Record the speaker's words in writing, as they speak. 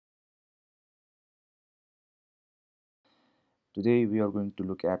Today we are going to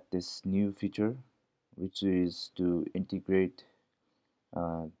look at this new feature, which is to integrate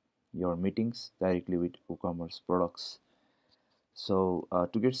uh, your meetings directly with WooCommerce products. So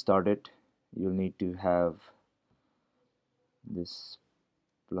to get started, you'll need to have this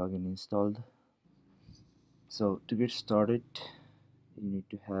plugin installed. So to get started, you need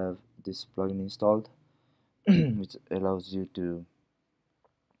to have this plugin installed, which allows you to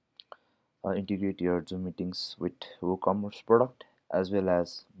integrate your Zoom meetings with WooCommerce product as well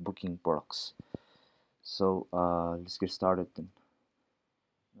as booking products. So let's get started then.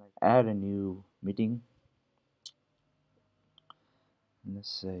 Add a new meeting.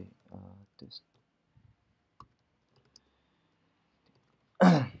 Let's say this.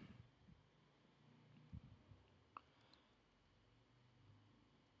 And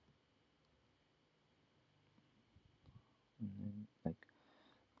then, like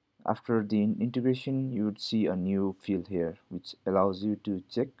after the integration, you would see a new field here which allows you to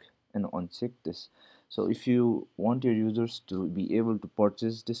check and uncheck this. So if you want your users to be able to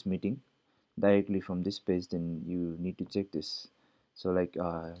purchase this meeting directly from this page, then you need to check this. So like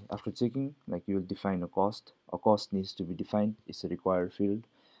after checking, like you will define a cost. A cost needs to be defined. It's a required field.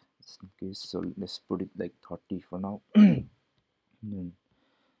 Okay, so let's put it like 30 for now. Then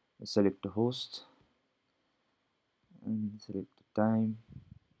select the host and select the time.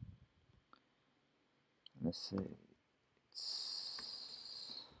 Let's say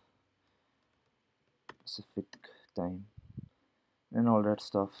it's Pacific time and all that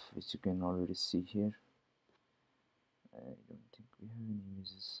stuff, which you can already see here. I don't think we have any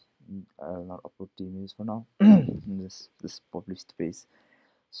images. I'll not upload the images for now. this published page.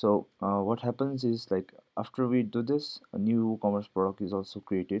 So what happens is, like after we do this, a new commerce product is also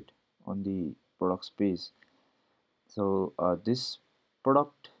created on the products page. So this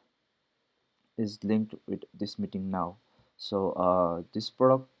product is linked with this meeting now. So this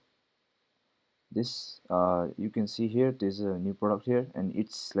product, this you can see here there's a new product here, and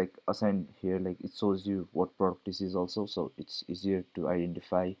it's like assigned here, like it shows you what product this is also, so it's easier to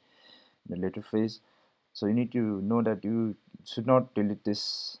identify in the later phase. So you need to know that you should not delete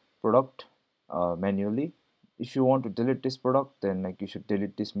this product manually. If you want to delete this product, then like you should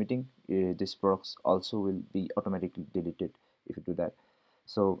delete this meeting. This products also will be automatically deleted if you do that.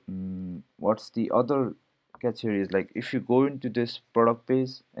 So what's the other catch here is, like if you go into this product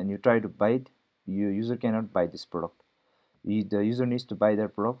page and you try to buy it, your user cannot buy this product. The user needs to buy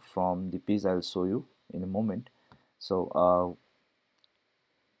that product from the page I'll show you in a moment. So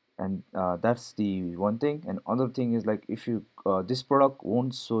and that's the one thing. And other thing is, like if you this product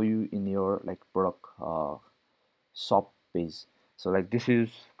won't show you in your like product shop page. So like this is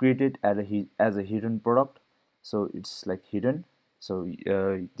created as a hidden product, so it's like hidden. So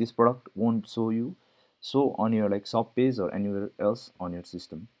this product won't show on your like shop page or anywhere else on your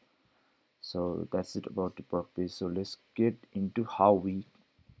system. So that's it about the product page. So let's get into how we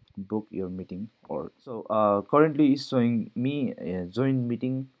book your meeting. Or so currently it's showing me join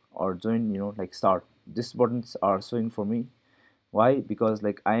meeting or join, like start. These buttons are showing for me. Why? Because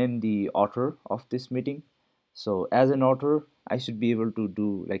like I am the author of this meeting, so as an author I should be able to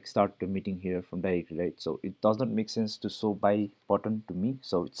do like start the meeting here from directly, right? So it does not make sense to show by button to me,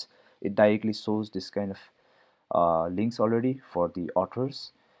 so it directly shows this kind of links already for the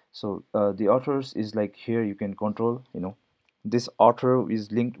authors. So the authors is like here you can control, this author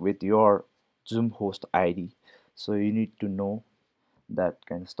is linked with your Zoom host ID, so you need to know that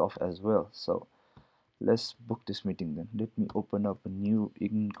kind of stuff as well. So let's book this meeting then. Let me open up a new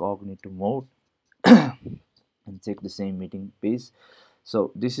incognito mode and check the same meeting page.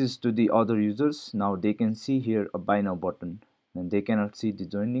 So this is to the other users. Now they can see here a buy now button, and they cannot see the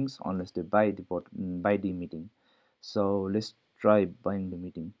joinings unless they buy the button, buy the meeting. So let's try buying the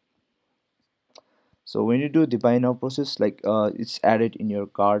meeting. So when you do the buy now process, like it's added in your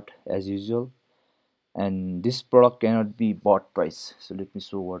cart as usual, and this product cannot be bought twice. So let me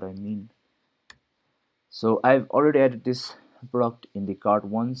show what I mean. So I've already added this product in the cart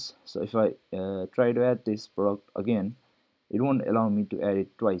once. So if I try to add this product again, it won't allow me to add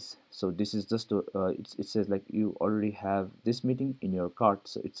it twice. So this is just to, it says like you already have this meeting in your cart.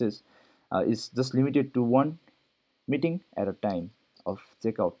 So it says it's just limited to one meeting at a time of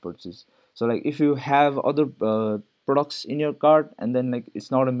checkout purchase. So like if you have other products in your cart and then like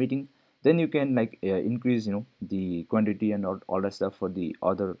it's not a meeting, then you can like increase the quantity and all that stuff for the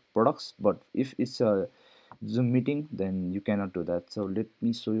other products. But if it's a Zoom meeting, then you cannot do that. So let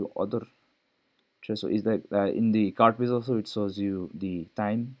me show you other. So it's like in the cart page also it shows you the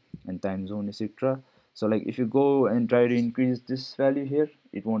time and time zone, etc. So like if you go and try to increase this value here,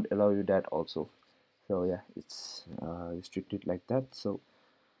 it won't allow you that also. So yeah, it's restricted like that. So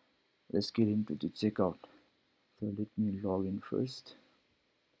let's get into the checkout. So let me log in first.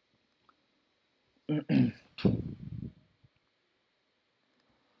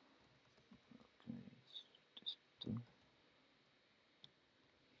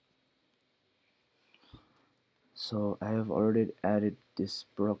 So I have already added this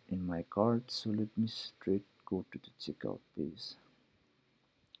product in my cart, so let me straight go to the checkout page.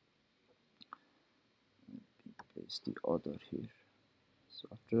 Place the order here. So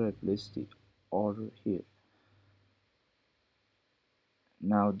after I place the order here,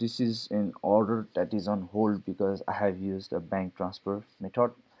 now this is an order that is on hold because I have used a bank transfer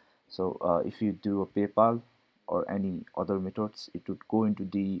method. So if you do a PayPal or any other methods, it would go into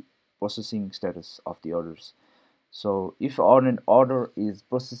the processing status of the orders. So if on an order is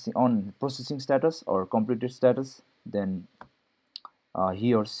processing status or completed status, then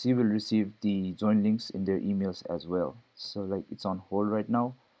he or she will receive the join links in their emails as well. So like it's on hold right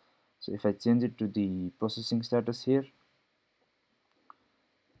now. So if I change it to the processing status here,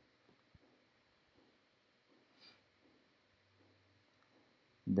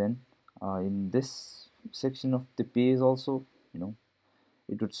 then in this section of the page also, you know,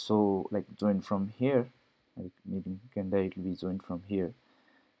 it would show like join from here, like meeting can directly be joined from here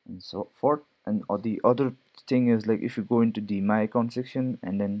and so forth. And the other thing is like if you go into the my account section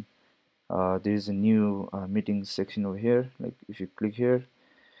and then there is a new meetings section over here, like if you click here,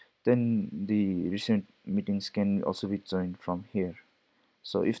 then the recent meetings can also be joined from here.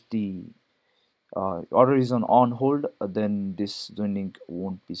 So if the order is on hold, then this join link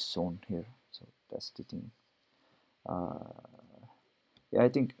won't be shown here. So that's the thing. Yeah, I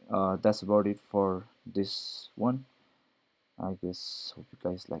think that's about it for this one. I guess hope you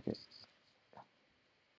guys like it.